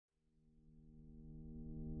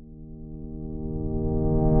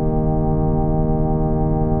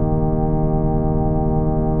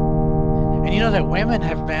know that women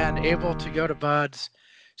have been able to go to buds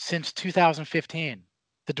since 2015?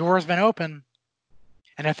 The door has been open,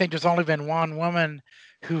 and I think there's only been one woman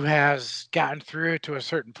who has gotten through to a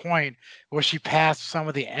certain point where she passed some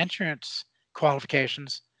of the entrance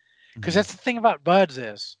qualifications. Because Mhm. that's the thing about buds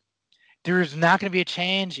is there's not going to be a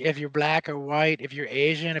change if you're black or white, if you're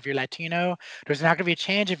Asian, if you're Latino. There's not going to be a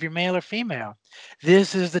change if you're male or female.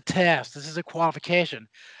 This is the test. This is a qualification.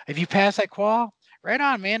 If you pass that qual, right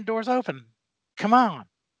on, man. Doors open. Come on.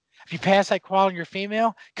 If you pass that qual and you're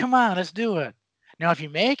female, come on, let's do it. Now, if you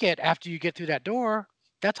make it after you get through that door,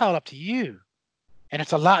 that's all up to you. And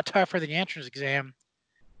it's a lot tougher than the entrance exam.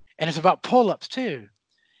 And it's about pull ups too.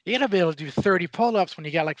 You gotta be able to do 30 pull ups when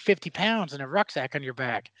you got like 50 pounds and a rucksack on your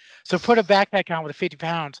back. So put a backpack on with 50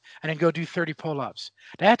 pounds and then go do 30 pull ups.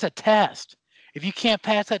 That's a test. If you can't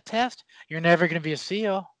pass that test, you're never gonna be a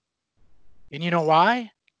SEAL. And you know why?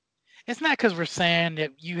 It's not because we're saying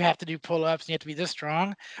that you have to do pull ups and you have to be this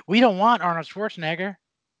strong. We don't want Arnold Schwarzenegger.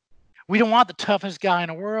 We don't want the toughest guy in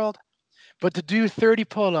the world. But to do 30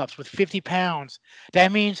 pull ups with 50 pounds,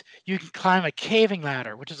 that means you can climb a caving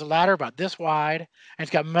ladder, which is a ladder about this wide, and it's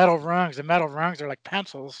got metal rungs. The metal rungs are like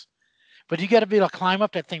pencils. But you got to be able to climb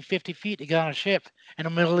up that thing 50 feet to get on a ship in the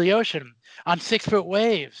middle of the ocean on 6 foot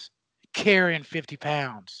waves, carrying 50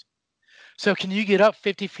 pounds. So, can you get up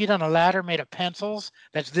 50 feet on a ladder made of pencils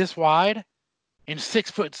that's this wide in 6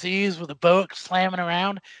 foot seas with a boat slamming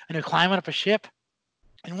around and you're climbing up a ship?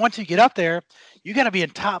 And once you get up there, you got to be in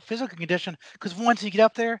top physical condition because once you get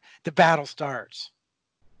up there, the battle starts.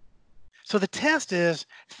 So the test is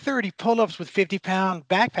 30 pull-ups with 50-pound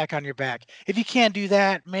backpack on your back. If you can't do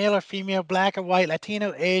that, male or female, black or white,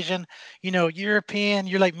 Latino, Asian, European,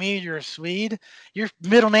 you're like me, you're a Swede. Your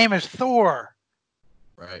middle name is Thor.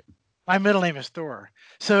 Right. My middle name is Thor.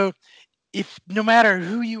 So if no matter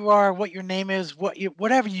who you are, what your name is,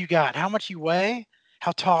 whatever you got, how much you weigh,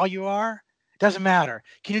 how tall you are, doesn't matter.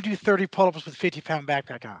 Can you do 30 pull-ups with 50-pound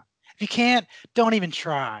backpack on? If you can't, don't even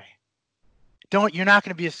try. You're not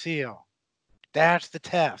going to be a SEAL. That's the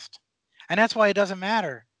test. And that's why it doesn't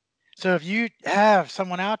matter. So if you have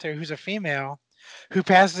someone out there who's a female who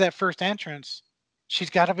passes that first entrance,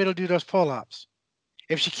 she's got to be able to do those pull-ups.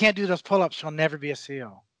 If she can't do those pull-ups, she'll never be a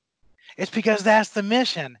SEAL. It's because that's the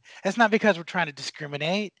mission. It's not because we're trying to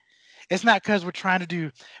discriminate. It's not because we're trying to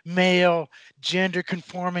do male gender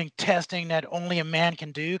conforming testing that only a man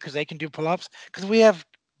can do because they can do pull-ups, because we have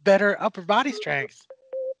better upper body strength.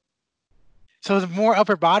 So the more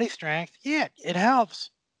upper body strength, yeah, it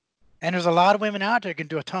helps. And there's a lot of women out there who can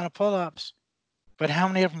do a ton of pull-ups, but how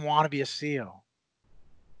many of them want to be a SEAL?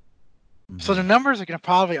 So the Mhm. numbers are going to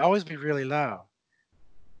probably always be really low.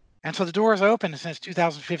 And so the door is open since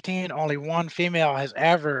 2015. Only one female has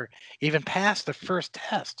ever even passed the first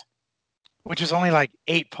test, which is only like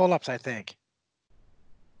 8 pull-ups, I think.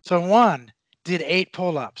 So one did 8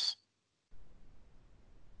 pull-ups.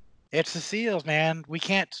 It's the SEALs, man. We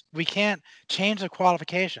can't change the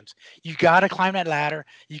qualifications. You got to climb that ladder.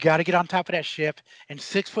 You got to get on top of that ship in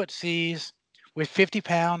 6 foot seas with 50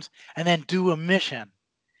 pounds, and then do a mission.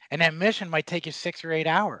 And that mission might take you 6 or 8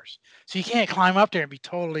 hours. So you can't climb up there and be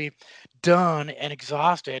totally done and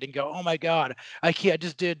exhausted and go, oh my God, I can't. I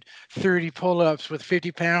just did 30 pull-ups with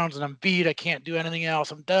 50 pounds and I'm beat. I can't do anything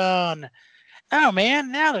else. I'm done. Oh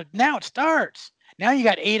man, now it starts. Now you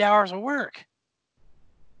got 8 hours of work.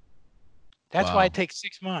 That's why it Wow. takes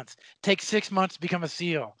 6 months. It takes 6 months to become a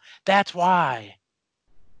SEAL. That's why.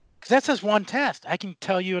 Because that's just one test. I can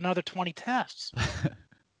tell you another 20 tests.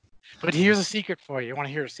 But here's a secret for you. You want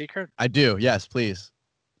to hear a secret? I do. Yes, please.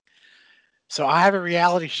 So I have a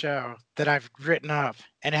reality show that I've written up,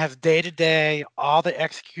 and it has day to day all the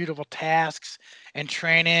executable tasks and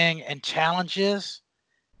training and challenges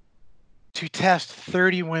to test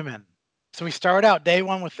 30 women. So we start out day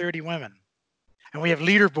one with 30 women. And we have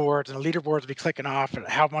leaderboards, and the leaderboards will be clicking off at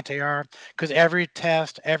how much they are. Because every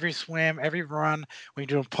test, every swim, every run, when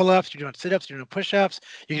you're doing pull-ups, you're doing sit-ups, you're doing push-ups,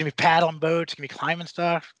 you're gonna be paddling boats, you're gonna be climbing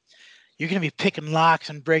stuff, you're gonna be picking locks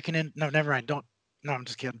and breaking in. No, never mind. Don't. No, I'm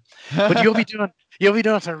just kidding. But you'll be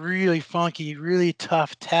doing some really funky, really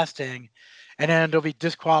tough testing, and then there'll be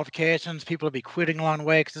disqualifications. People will be quitting along the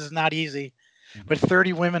way because this is not easy. But Mhm.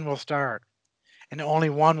 30 women will start, and only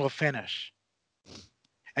one will finish.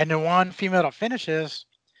 And the one female that finishes,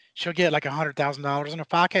 she'll get like $100,000 in her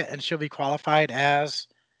pocket, and she'll be qualified as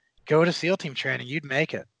go to SEAL team training. You'd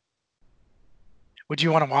make it. Would you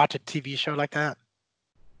want to watch a TV show like that?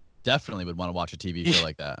 Definitely would want to watch a TV You, show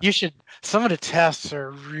like that. you should. Some of the tests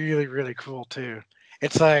are really, really cool too.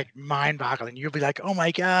 It's like mind-boggling. You'll be like, "Oh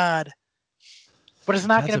my God!" But it's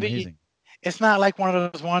not That's going to be. amazing. It's not like one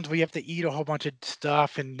of those ones where you have to eat a whole bunch of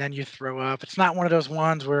stuff and then you throw up. It's not one of those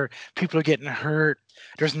ones where people are getting hurt.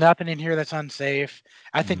 There's nothing in here that's unsafe.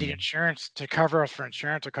 I think the Mhm. insurance to cover us for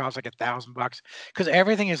insurance will cost like $1,000 because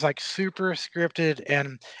everything is like super scripted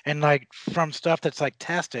and like from stuff that's like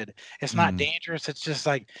tested. It's not Mhm. dangerous. It's just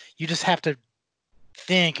like you just have to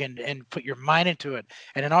think and put your mind into it,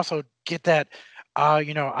 and then also get that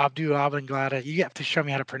Abdu Oblongata. You have to show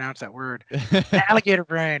me how to pronounce that word. Alligator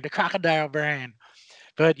brain, the crocodile brain.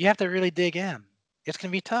 But you have to really dig in. It's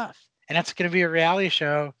gonna be tough. And it's gonna be a reality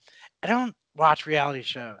show. I don't watch reality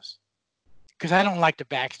shows because I don't like the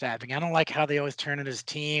backstabbing. I don't like how they always turn it as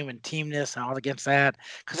team and team this and all against that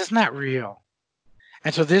because it's not real.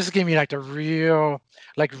 And so this is gonna be like the real,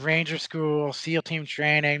 like Ranger School, SEAL team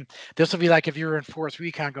training. This will be like if you were in Force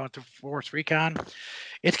Recon going through Force Recon.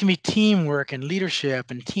 It's gonna be teamwork and leadership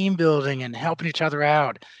and team building and helping each other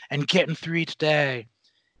out and getting through each day.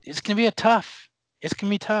 It's gonna be a tough. It's gonna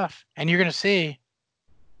be tough, and you're gonna see.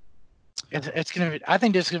 It's gonna be. I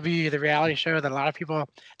think this is gonna be the reality show that a lot of people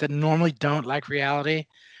that normally don't like reality,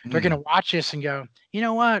 they're Mm. gonna watch this and go, you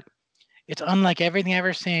know what? It's unlike everything I've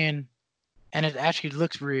ever seen, and it actually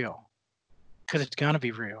looks real because it's gonna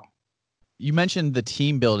be real. You mentioned the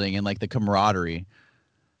team building and like the camaraderie.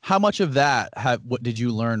 How much of that what did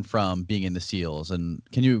you learn from being in the SEALs? And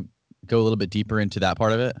can you go a little bit deeper into that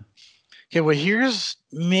part of it? Okay, well, here's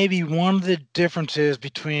maybe one of the differences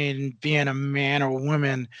between being a man or a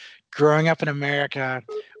woman growing up in America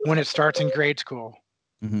when it starts in grade school.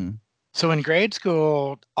 Mm-hmm. So in grade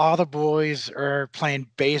school, all the boys are playing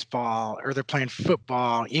baseball or they're playing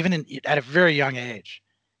football, even at a very young age.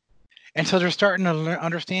 And so they're starting to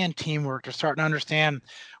understand teamwork. They're starting to understand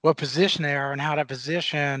what position they are and how that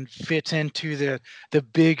position fits into the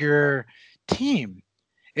bigger team.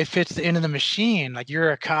 It fits into the machine. Like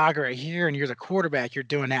you're a cog right here and you're the quarterback. You're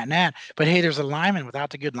doing that and that. But hey, there's a lineman. Without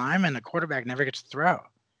the good lineman, the quarterback never gets to throw.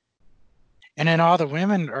 And then all the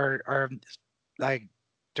women are like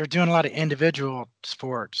they're doing a lot of individual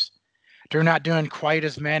sports. They're not doing quite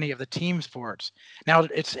as many of the team sports. Now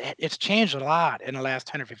it's changed a lot in the last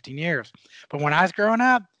 10 or 15 years. But when I was growing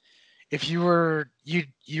up, if you were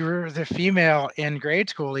the female in grade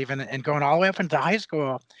school even and going all the way up into high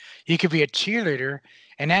school, you could be a cheerleader.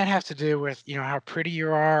 And that has to do with, how pretty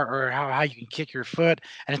you are or how you can kick your foot.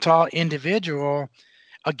 And it's all individual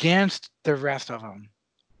against the rest of them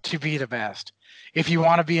to be the best. If you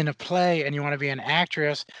want to be in a play and you want to be an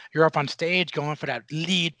actress, you're up on stage going for that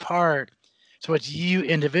lead part. So it's you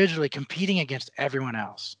individually competing against everyone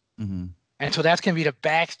else. Mm-hmm. And so that's going to be the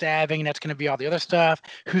backstabbing. That's going to be all the other stuff.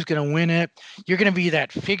 Who's going to win it? You're going to be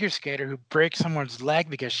that figure skater who breaks someone's leg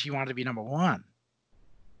because she wanted to be number one.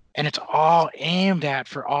 And it's all aimed at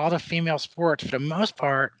for all the female sports. For the most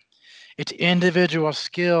part, it's individual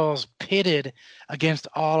skills pitted against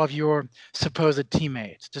all of your supposed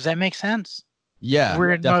teammates. Does that make sense? Yeah, Where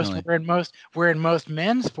in most definitely. where in most where in most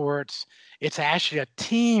men's sports, it's actually a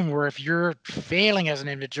team where if you're failing as an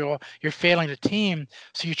individual, you're failing the team.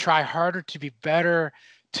 So you try harder to be better,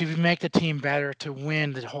 to make the team better, to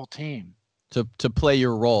win the whole team. To play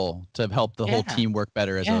your role to help the whole Yeah, team work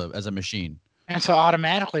better yeah. as a machine. And so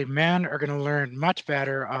automatically, men are going to learn much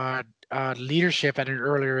better leadership at an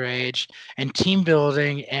earlier age, and team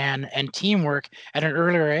building and teamwork at an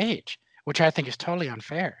earlier age, which I think is totally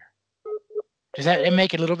unfair. Does that it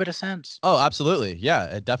make a little bit of sense? Oh, absolutely. Yeah,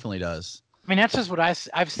 it definitely does. I mean, that's just what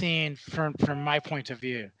I've seen from my point of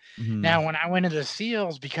view. Mm-hmm. Now, when I went into the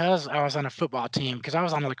SEALs, because I was on a football team, because I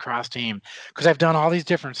was on a lacrosse team, because I've done all these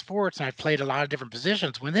different sports and I've played a lot of different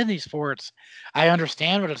positions within these sports, I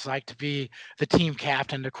understand what it's like to be the team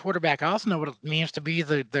captain, the quarterback. I also know what it means to be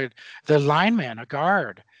the lineman, a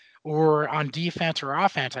guard, or on defense or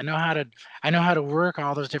offense. I know how to work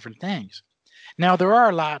all those different things. Now there are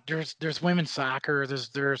a lot. There's women's soccer.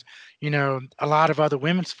 There's a lot of other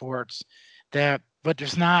women's sports but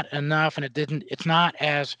there's not enough, and it's not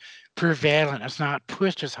as prevalent. It's not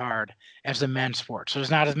pushed as hard as the men's sports. So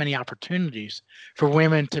there's not as many opportunities for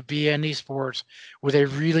women to be in these sports where they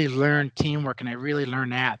really learn teamwork and they really learn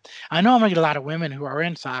that. I know I'm gonna get a lot of women who are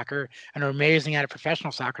in soccer and are amazing at a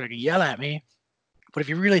professional soccer. They can yell at me, but if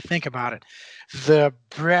you really think about it, the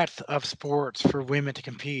breadth of sports for women to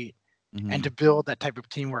compete and Mm-hmm. to build that type of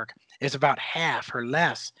teamwork is about half or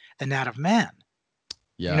less than that of men.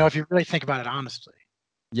 Yeah. If you really think about it honestly,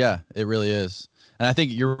 Yeah, it really is. And I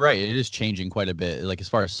think you're right. It is changing quite a bit. Like as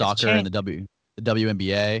far as it's soccer and changed. the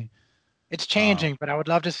WNBA. It's Uh, changing, but I would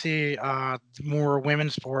love to see more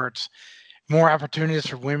women's sports, more opportunities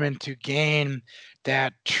for women to gain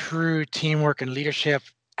that true teamwork and leadership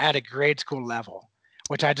at a grade school level,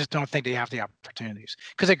 which I just don't think they have the opportunities.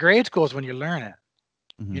 Because at grade school is when you learn it.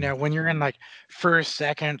 Hmm. When you're in like first,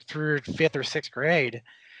 second, through fifth or sixth grade,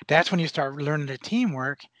 that's when you start learning the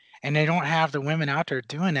teamwork, and they don't have the women out there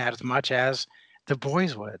doing that as much as the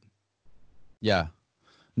boys would. Yeah.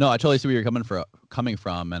 No, I totally see where you're coming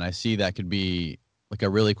from, and I see that could be like a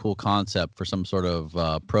really cool concept for some sort of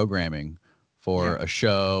programming for Yeah. a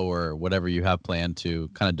show or whatever you have planned to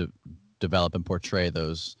kind of develop and portray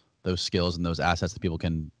those skills and those assets that people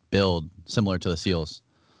can build, similar to the SEALs.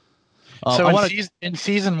 So I want in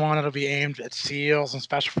season one, it'll be aimed at SEALs and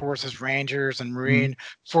Special Forces Rangers and to. Marine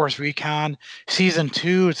Force Recon. Season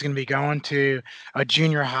two, it's going to be going to a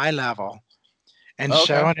junior high level and Oh, okay.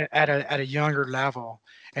 showing it at a younger level.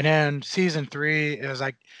 And then season three is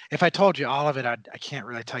like, if I told you all of it, I can't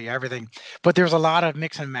really tell you everything. But there's a lot of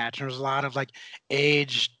mix and match. There's a lot of like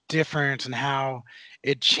age difference and how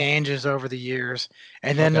it changes over the years.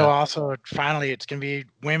 And then they'll Okay. also finally, it's going to be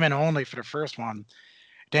women only for the first one.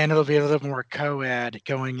 Then it'll be a little more co-ed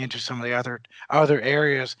going into some of the other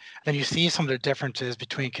areas. Then you see some of the differences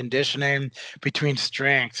between conditioning, between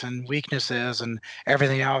strengths and weaknesses and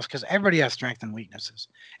everything else, because everybody has strengths and weaknesses.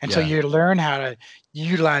 And so Yeah. you learn how to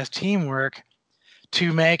utilize teamwork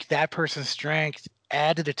to make that person's strength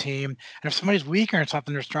add to the team. And if somebody's weaker in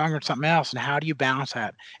something, they're stronger in something else. And how do you balance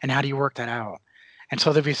that? And how do you work that out? And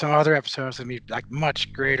so there'll be some other episodes that be like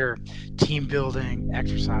much greater team building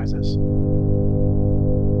exercises.